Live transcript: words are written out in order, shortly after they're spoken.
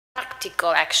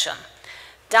practical action.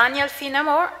 Daniel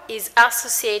Finamore is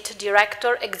Associate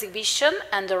Director Exhibition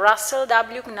and the Russell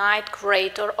W. Knight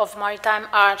Curator of Maritime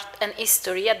Art and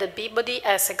History at the Peabody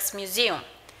Essex Museum.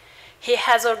 He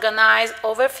has organized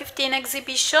over 15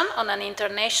 exhibitions on an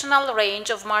international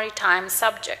range of maritime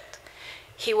subjects.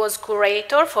 He was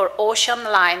curator for Ocean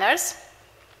Liners,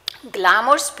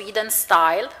 Glamour, Speed and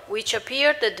Style, which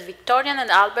appeared at the Victoria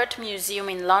and Albert Museum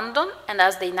in London and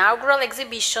as the inaugural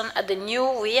exhibition at the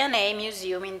new V&A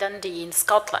Museum in Dundee in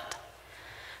Scotland.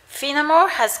 Finamore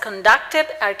has conducted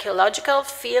archaeological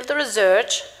field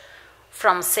research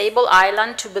from Sable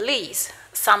Island to Belize,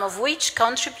 some of which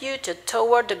contributed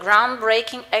toward the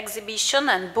groundbreaking exhibition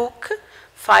and book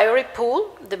Fiery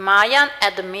Pool, The Mayan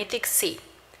at the Mythic Sea.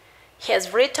 He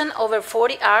has written over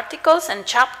 40 articles and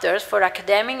chapters for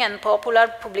academic and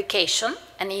popular publication,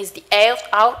 and is the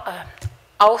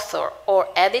author or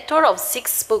editor of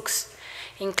 6 books,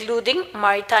 including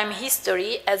Maritime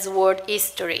History as World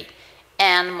History,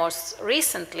 and most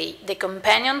recently, the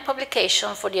companion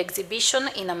publication for the exhibition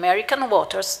in American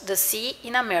Waters, The Sea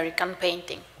in American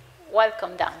Painting.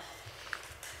 Welcome, Dan.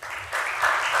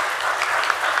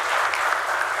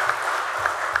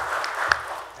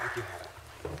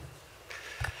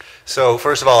 So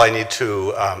first of all, I need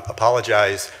to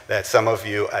apologize that some of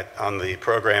you on the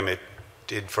program, it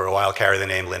did for a while carry the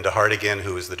name Linda Hartigan,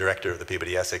 who is the director of the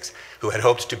Peabody Essex, who had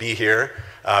hoped to be here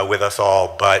with us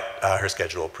all, but her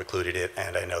schedule precluded it,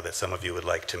 and I know that some of you would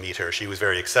like to meet her. She was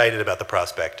very excited about the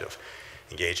prospect of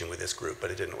engaging with this group,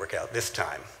 but it didn't work out this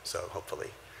time, so hopefully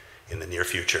in the near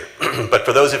future. But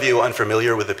for those of you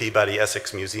unfamiliar with the Peabody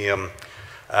Essex Museum,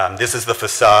 this is the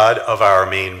facade of our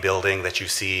main building that you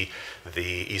see, the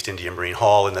East India Marine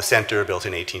Hall in the center, built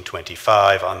in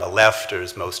 1825. On the left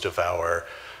is most of our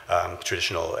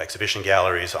traditional exhibition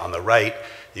galleries. On the right,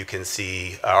 you can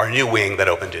see our new wing that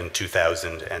opened in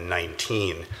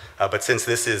 2019. But since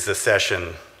this is a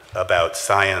session about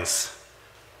science,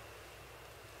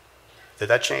 did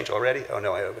that change already? Oh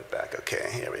no, I opened back.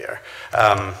 Okay, here we are.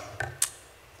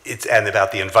 And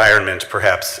about the environment,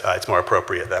 perhaps it's more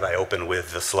appropriate that I open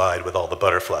with the slide with all the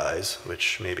butterflies,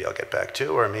 which maybe I'll get back to,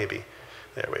 or maybe,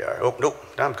 there we are. Oh, no,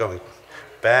 now I'm going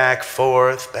back,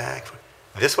 forth, back.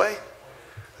 This way?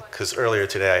 Because earlier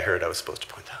today I heard I was supposed to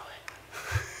point that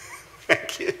way.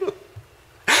 Thank you.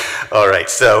 All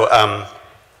right, so.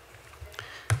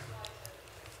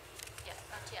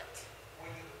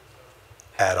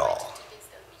 At all.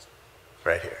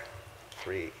 Right here.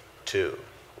 3, 2,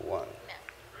 1.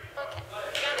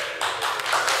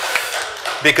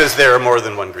 Because there are more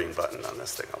than one green button on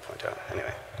this thing, I'll point out.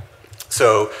 Anyway.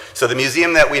 So the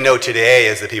museum that we know today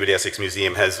as the Peabody Essex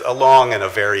Museum has a long and a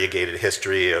variegated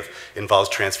history involves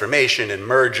transformation and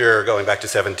merger going back to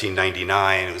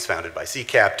 1799. It was founded by sea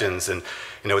captains, and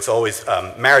it's always,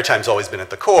 maritime's always been at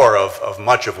the core of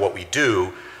much of what we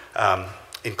do,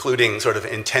 including sort of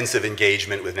intensive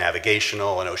engagement with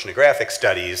navigational and oceanographic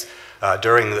studies.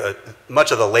 During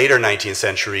much of the later 19th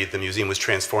century, the museum was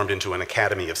transformed into an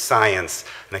academy of science,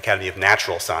 an academy of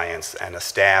natural science, and a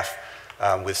staff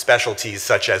with specialties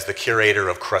such as the curator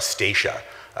of crustacea.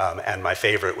 And my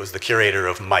favorite was the curator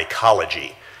of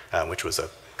mycology, which was a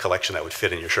collection that would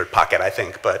fit in your shirt pocket, I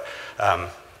think. But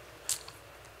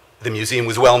the museum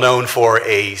was well known for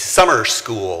a summer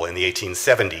school in the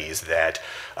 1870s that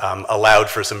allowed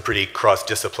for some pretty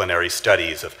cross-disciplinary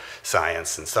studies of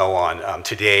science and so on.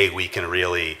 Today, we can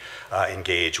really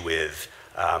engage with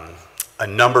a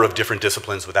number of different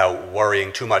disciplines without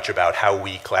worrying too much about how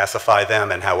we classify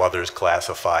them and how others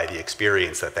classify the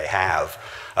experience that they have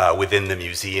within the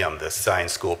museum. The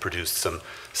science school produced some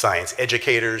science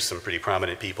educators, some pretty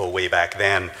prominent people way back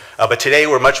then. But today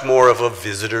we're much more of a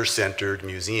visitor-centered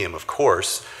museum, of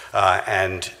course,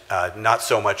 and not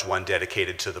so much one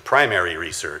dedicated to the primary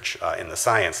research in the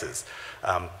sciences.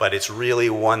 But it's really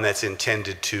one that's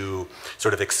intended to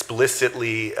sort of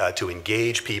explicitly to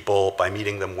engage people by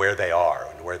meeting them where they are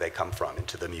and where they come from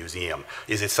into the museum.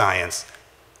 Is it science?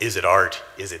 Is it art?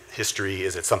 Is it history?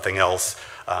 Is it something else?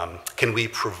 Can we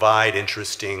provide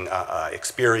interesting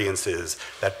experiences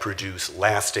that produce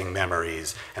lasting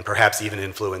memories and perhaps even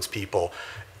influence people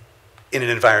in an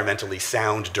environmentally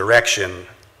sound direction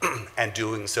and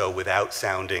doing so without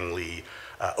sounding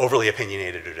overly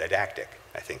opinionated or didactic,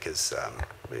 I think is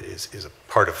a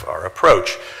part of our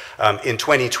approach. In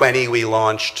 2020, we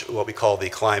launched what we call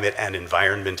the Climate and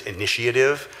Environment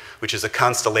Initiative, which is a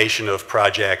constellation of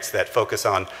projects that focus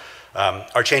on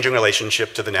our changing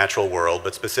relationship to the natural world,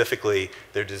 but specifically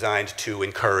they're designed to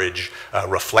encourage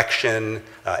reflection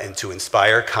and to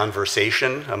inspire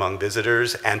conversation among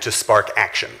visitors and to spark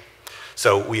action.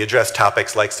 So we address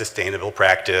topics like sustainable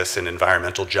practice and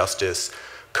environmental justice,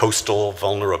 coastal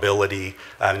vulnerability,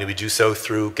 and we do so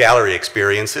through gallery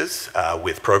experiences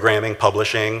with programming,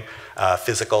 publishing,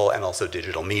 physical, and also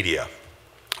digital media.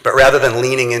 But rather than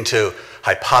leaning into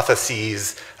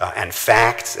hypotheses and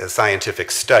facts as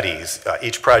scientific studies,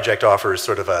 each project offers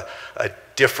sort of a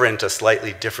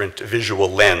slightly different visual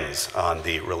lens on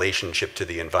the relationship to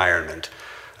the environment.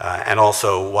 And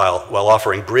also while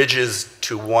offering bridges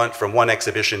from one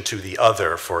exhibition to the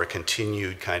other for a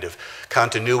continued kind of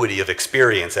continuity of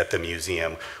experience at the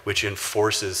museum, which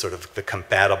enforces sort of the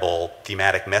compatible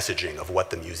thematic messaging of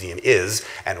what the museum is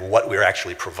and what we're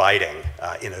actually providing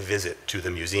in a visit to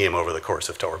the museum over the course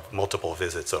of time, or multiple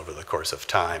visits over the course of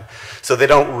time. So they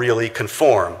don't really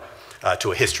conform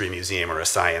to a history museum or a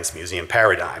science museum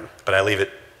paradigm, but I leave it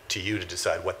to you to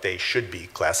decide what they should be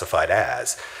classified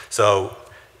as. So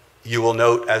you will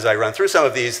note as I run through some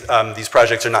of these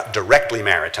projects are not directly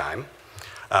maritime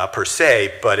per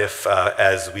se, but if,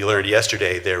 as we learned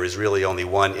yesterday, there is really only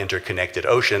one interconnected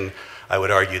ocean, I would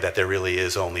argue that there really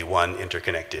is only one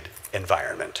interconnected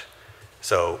environment.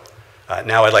 So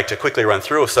now I'd like to quickly run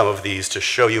through some of these to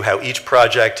show you how each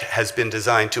project has been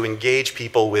designed to engage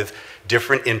people with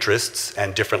different interests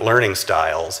and different learning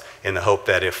styles in the hope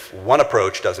that if one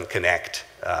approach doesn't connect,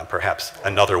 perhaps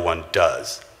another one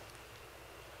does.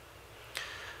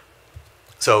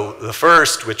 So the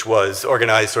first, which was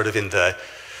organized sort of in the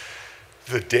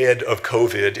dead of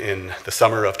COVID in the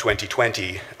summer of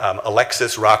 2020,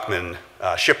 Alexis Rockman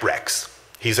Shipwrecks.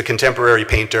 He's a contemporary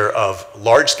painter of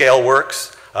large-scale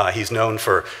works. He's known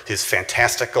for his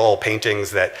fantastical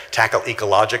paintings that tackle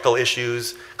ecological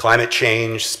issues, climate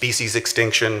change, species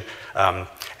extinction.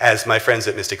 As my friends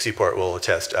at Mystic Seaport will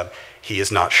attest, he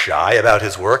is not shy about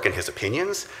his work and his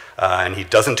opinions, and he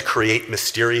doesn't create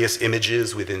mysterious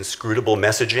images with inscrutable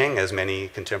messaging, as many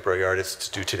contemporary artists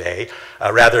do today.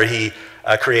 Rather, he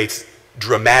creates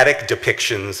dramatic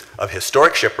depictions of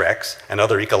historic shipwrecks and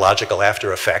other ecological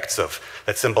after effects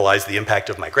that symbolize the impact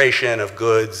of migration, of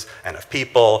goods, and of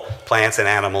people, plants and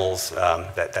animals,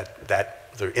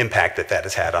 the impact that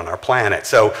has had on our planet.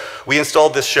 So we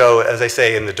installed this show, as I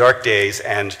say, in the dark days,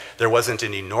 and there wasn't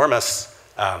an enormous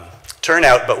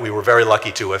turnout, but we were very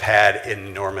lucky to have had an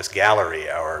enormous gallery.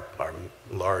 Our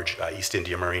large East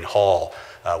India Marine Hall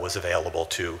was available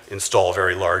to install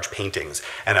very large paintings.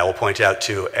 And I will point out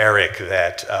to Eric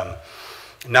that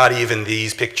not even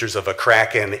these pictures of a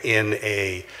kraken in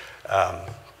a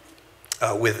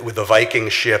with a Viking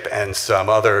ship and some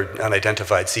other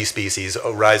unidentified sea species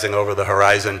rising over the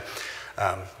horizon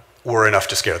were enough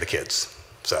to scare the kids.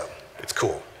 So it's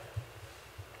cool.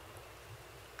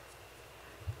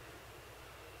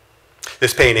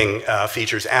 This painting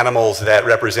features animals that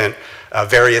represent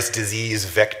various disease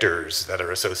vectors that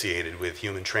are associated with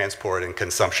human transport and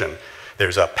consumption.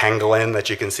 There's a pangolin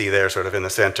that you can see there sort of in the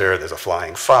center. There's a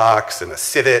flying fox and a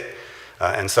civet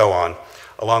and so on,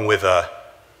 along with a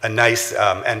nice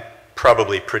and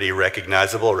probably pretty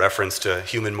recognizable reference to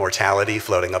human mortality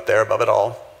floating up there above it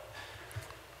all.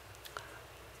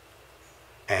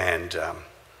 And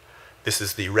this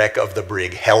is the wreck of the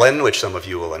brig Helen, which some of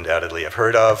you will undoubtedly have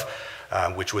heard of.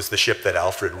 Which was the ship that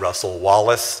Alfred Russel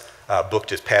Wallace booked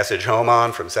his passage home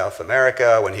on from South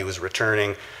America when he was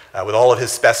returning with all of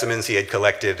his specimens he had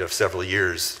collected of several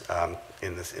years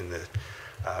in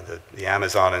the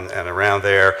Amazon and around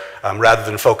there. Rather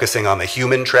than focusing on the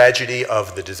human tragedy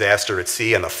of the disaster at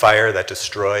sea and the fire that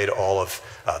destroyed all of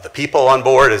the people on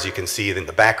board, as you can see in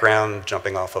the background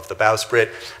jumping off of the bowsprit,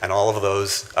 and all of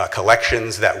those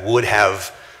collections that would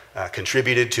have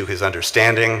contributed to his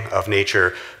understanding of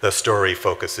nature, the story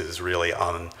focuses really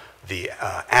on the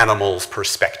animal's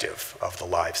perspective of the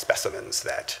live specimens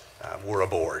that were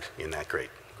aboard in that great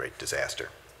disaster.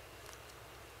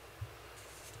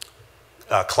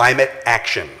 Climate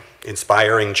Action,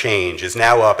 Inspiring Change is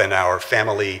now up in our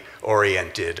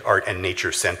family-oriented Art and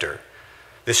Nature Center.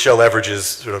 This show leverages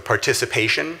sort of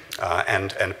participation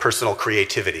and personal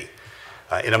creativity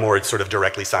in a more sort of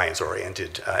directly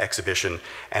science-oriented exhibition,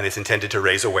 and it's intended to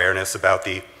raise awareness about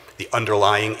the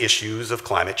underlying issues of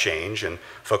climate change and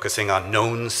focusing on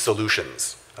known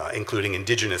solutions, including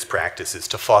indigenous practices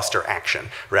to foster action,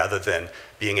 rather than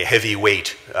being a heavy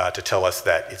weight to tell us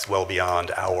that it's well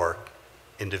beyond our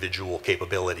individual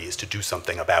capabilities to do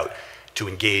something about, to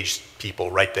engage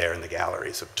people right there in the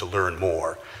galleries, to learn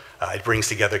more. It brings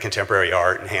together contemporary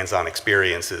art and hands-on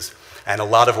experiences, and a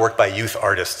lot of work by youth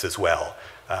artists as well.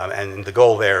 And the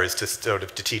goal there is to sort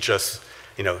of to teach us,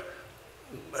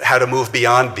 how to move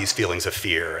beyond these feelings of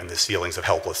fear and these feelings of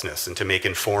helplessness, and to make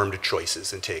informed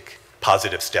choices and take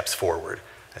positive steps forward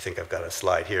I think I've got a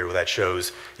slide here that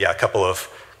shows, yeah, a couple of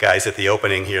guys at the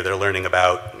opening here, they're learning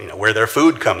about where their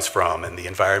food comes from and the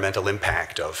environmental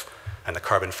impact and the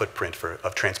carbon footprint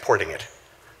of transporting it.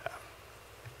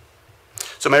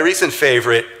 So my recent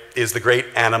favorite is the Great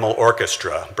Animal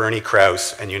Orchestra, Bernie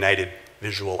Krause and United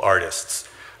Visual Artists,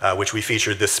 which we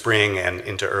featured this spring and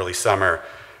into early summer.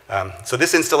 So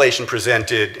this installation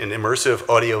presented an immersive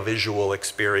audiovisual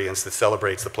experience that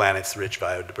celebrates the planet's rich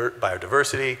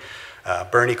biodiversity.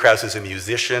 Bernie Krause is a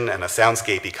musician and a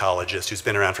soundscape ecologist who's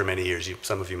been around for many years.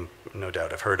 Some of you no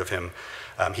doubt have heard of him.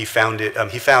 He found in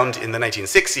the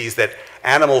 1960s that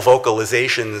animal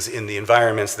vocalizations in the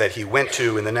environments that he went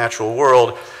to in the natural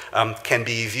world can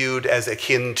be viewed as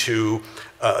akin to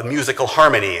musical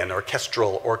harmony and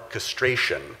orchestral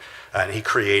orchestration. And he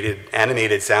created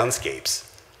animated soundscapes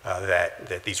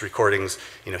that these recordings,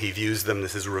 he views them,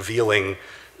 this is revealing,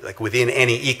 like within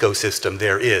any ecosystem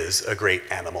there is a great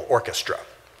animal orchestra.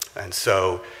 And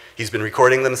so he's been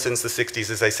recording them since the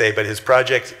 60s, as I say, but his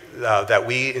project that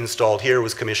we installed here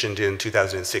was commissioned in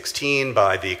 2016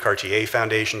 by the Cartier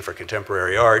Foundation for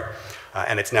Contemporary Art,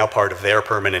 and it's now part of their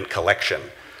permanent collection.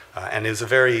 And is a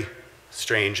very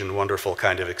strange and wonderful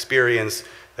kind of experience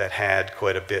that had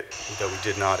quite a bit that we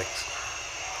did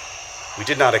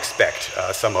not expect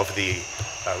some of the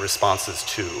responses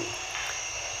to.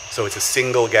 So it's a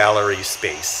single gallery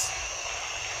space.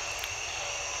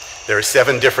 There are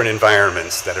 7 different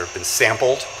environments that have been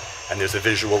sampled, and there's a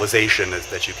visualization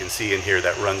that you can see in here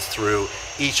that runs through.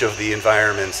 Each of the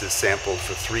environments is sampled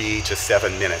for 3 to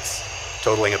 7 minutes,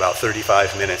 totaling about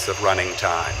 35 minutes of running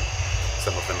time.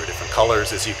 Some of them are different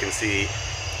colors, as you can see,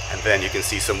 and then you can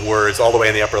see some words all the way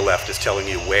in the upper left is telling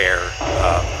you where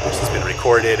this has been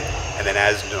recorded, and then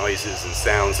as noises and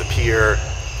sounds appear,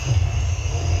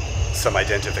 some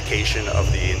identification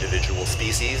of the individual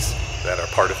species that are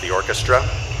part of the orchestra.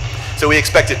 So we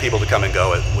expected people to come and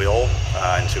go at will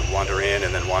and to wander in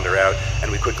and then wander out,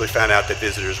 and we quickly found out that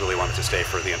visitors really wanted to stay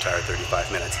for the entire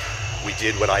 35 minutes. We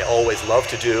did what I always love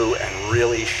to do and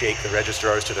really shake the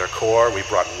registrars to their core. We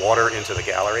brought water into the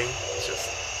gallery. It's just,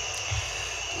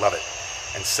 love it.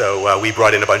 And so we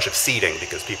brought in a bunch of seating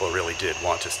because people really did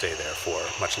want to stay there for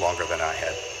much longer than I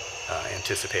had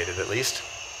anticipated, at least.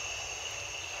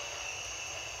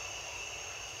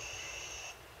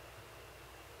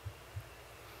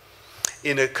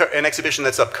 In an exhibition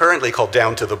that's up currently called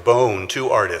Down to the Bone, 2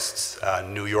 artists,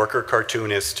 New Yorker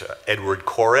cartoonist Edward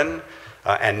Coren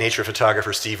and nature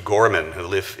photographer Steve Gorman, who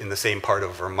live in the same part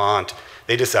of Vermont,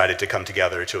 they decided to come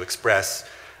together to express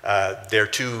their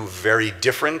 2 very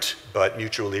different but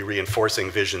mutually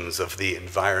reinforcing visions of the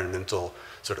environmental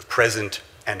sort of present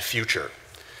and future.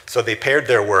 So they paired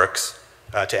their works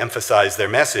to emphasize their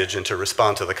message and to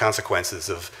respond to the consequences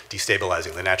of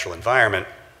destabilizing the natural environment.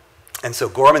 And so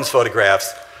Gorman's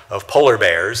photographs of polar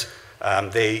bears,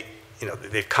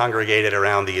 they've congregated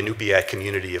around the Inupiat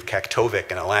community of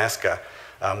Kaktovik in Alaska,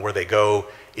 where they go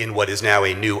in what is now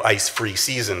a new ice-free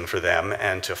season for them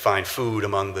and to find food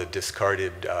among the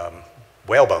discarded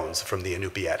whale bones from the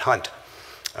Inupiat hunt.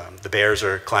 The bears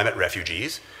are climate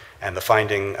refugees, and the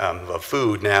finding of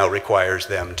food now requires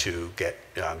them to get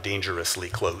dangerously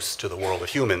close to the world of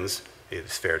humans,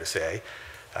 it's fair to say.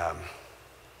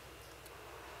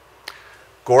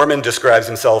 Gorman describes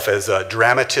himself as a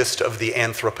dramatist of the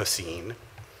Anthropocene.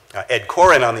 Ed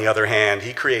Coren, on the other hand,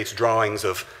 he creates drawings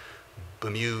of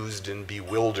bemused and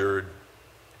bewildered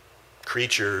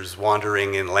creatures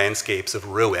wandering in landscapes of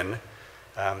ruin.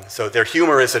 So they're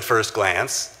humorous at first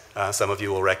glance. Some of you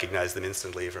will recognize them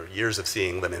instantly for years of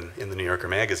seeing them in the New Yorker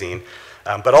magazine.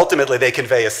 But ultimately, they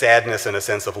convey a sadness and a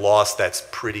sense of loss that's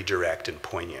pretty direct and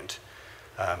poignant.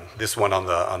 This one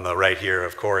on the right here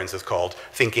of Coren's is called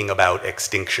Thinking About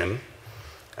Extinction.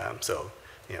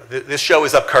 This show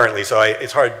is up currently, so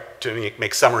it's hard to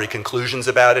make summary conclusions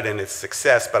about it and its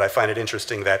success, but I find it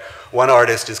interesting that one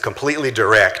artist is completely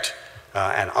direct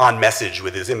and on message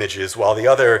with his images, while the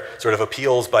other sort of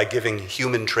appeals by giving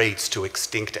human traits to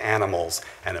extinct animals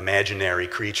and imaginary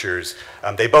creatures.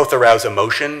 They both arouse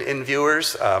emotion in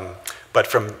viewers, but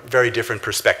from very different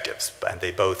perspectives, and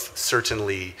they both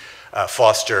certainly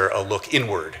foster a look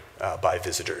inward by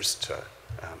visitors to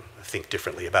think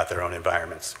differently about their own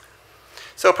environments.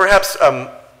 So perhaps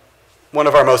one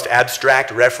of our most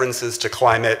abstract references to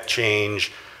climate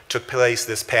change took place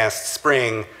this past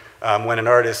spring when an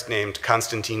artist named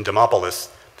Konstantin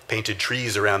Demopoulos painted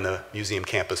trees around the museum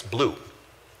campus blue.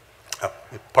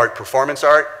 Part performance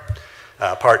art,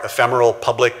 part ephemeral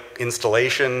public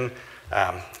installation.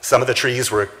 Some of the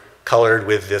trees were colored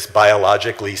with this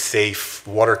biologically safe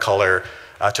watercolor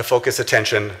to focus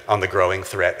attention on the growing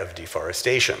threat of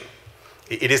deforestation.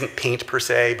 it isn't paint per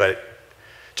se, but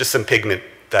just some pigment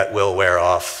that will wear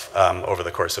off over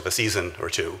the course of a season or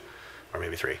two, or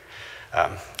maybe 3.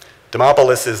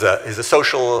 Dimopoulos is a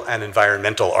social and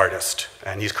environmental artist,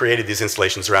 and he's created these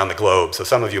installations around the globe. So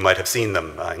some of you might have seen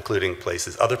them, including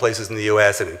other places in the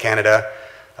US and in Canada,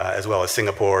 as well as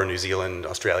Singapore, New Zealand,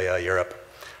 Australia, Europe.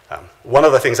 One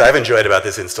of the things I've enjoyed about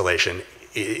this installation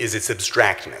is its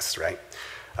abstractness, right?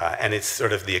 And it's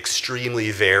sort of the extremely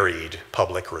varied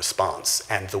public response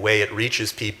and the way it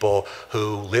reaches people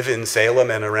who live in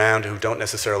Salem and around who don't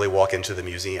necessarily walk into the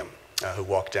museum. Who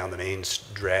walk down the main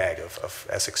drag of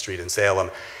Essex Street in Salem.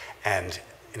 And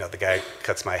the guy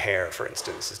cuts my hair, for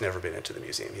instance, has never been into the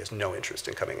museum. He has no interest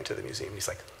in coming into the museum. He's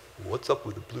like, what's up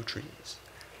with the blue trees?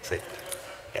 It's like,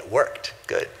 it worked,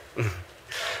 good.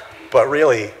 But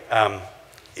really,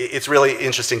 it's really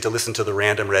interesting to listen to the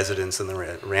random residents and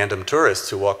the random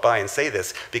tourists who walk by and say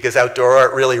this, because outdoor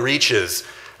art really reaches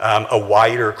a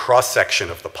wider cross-section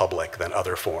of the public than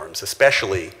other forms,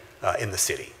 especially in the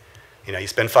city. You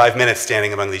spend 5 minutes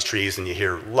standing among these trees and you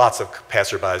hear lots of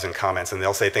passerbys and comments, and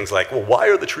they'll say things like, well, why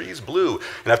are the trees blue?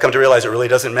 And I've come to realize it really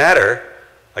doesn't matter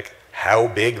like how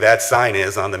big that sign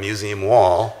is on the museum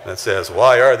wall that says,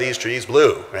 why are these trees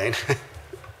blue, right?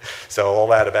 So all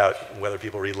that about whether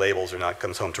people read labels or not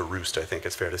comes home to roost, I think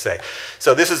it's fair to say.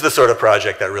 So this is the sort of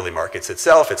project that really markets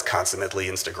itself. It's consummately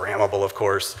Instagrammable, of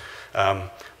course.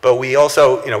 But we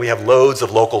also, we have loads of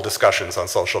local discussions on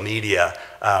social media,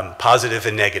 positive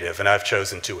and negative, and I've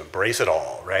chosen to embrace it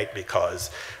all, right? Because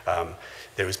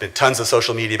there's been tons of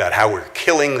social media about how we're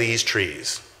killing these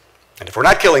trees. And if we're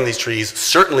not killing these trees,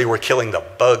 certainly we're killing the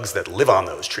bugs that live on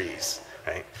those trees,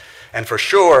 right? And for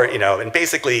sure, and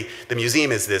basically the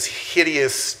museum is this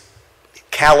hideous,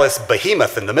 callous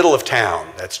behemoth in the middle of town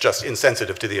that's just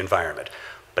insensitive to the environment.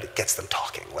 But it gets them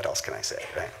talking, what else can I say,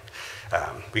 right?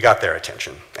 We got their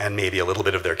attention and maybe a little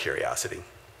bit of their curiosity.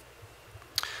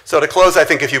 So to close, I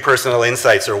think a few personal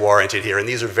insights are warranted here, and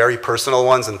these are very personal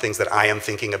ones and things that I am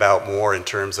thinking about more in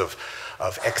terms of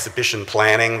exhibition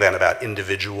planning than about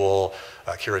individual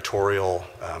curatorial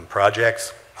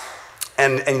projects.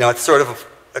 And it's sort of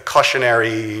a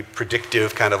cautionary,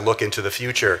 predictive kind of look into the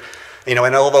future. And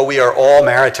although we are all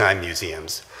maritime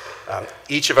museums,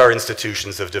 each of our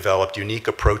institutions have developed unique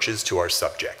approaches to our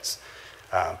subjects.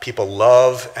 People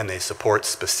love and they support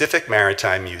specific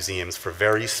maritime museums for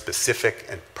very specific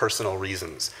and personal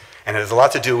reasons. And it has a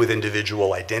lot to do with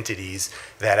individual identities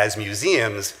that as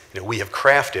museums, we have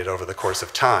crafted over the course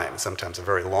of time, sometimes a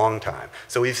very long time.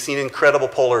 So we've seen incredible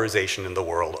polarization in the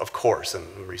world, of course,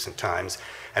 in recent times,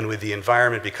 and with the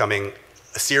environment becoming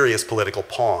a serious political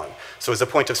pawn. So as a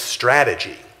point of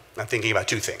strategy, I'm thinking about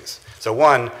 2 things. So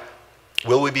one,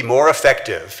 will we be more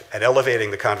effective at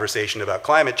elevating the conversation about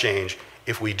climate change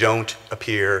if we don't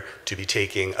appear to be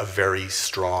taking a very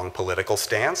strong political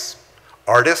stance?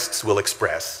 Artists will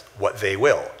express what they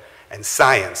will, and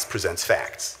science presents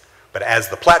facts. But as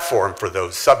the platform for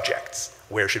those subjects,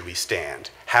 where should we stand?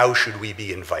 How should we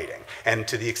be inviting? And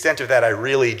to the extent of that, I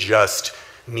really just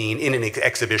mean in an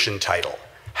exhibition title.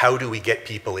 How do we get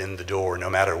people in the door no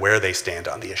matter where they stand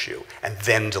on the issue, and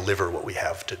then deliver what we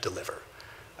have to deliver?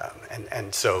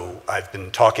 And so I've been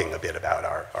talking a bit about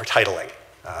our titling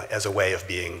as a way of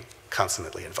being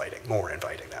consummately inviting, more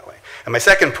inviting that way. And my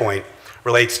second point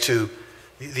relates to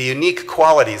the unique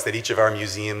qualities that each of our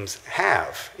museums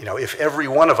have. If every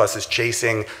one of us is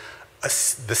chasing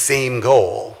the same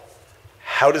goal,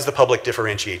 how does the public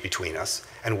differentiate between us?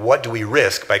 And what do we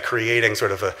risk by creating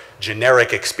sort of a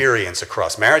generic experience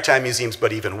across maritime museums,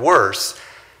 but even worse,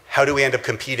 how do we end up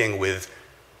competing with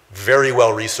very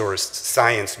well-resourced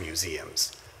science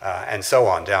museums and so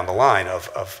on down the line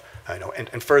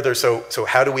and further, so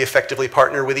how do we effectively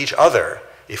partner with each other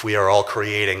if we are all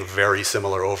creating very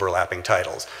similar overlapping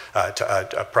titles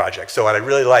to projects? So what I'd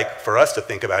really like for us to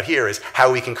think about here is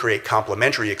how we can create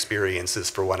complementary experiences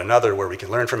for one another where we can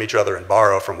learn from each other and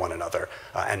borrow from one another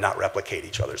and not replicate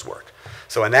each other's work.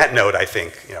 So on that note, I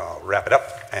think I'll wrap it up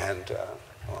and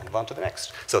I'll move on to the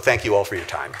next. So thank you all for your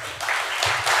time.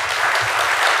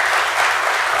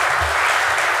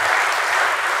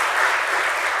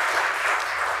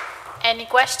 Any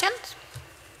questions?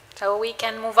 So we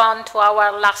can move on to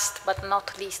our last but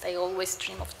not least, I always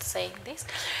dream of saying this,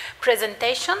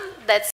 presentation. That's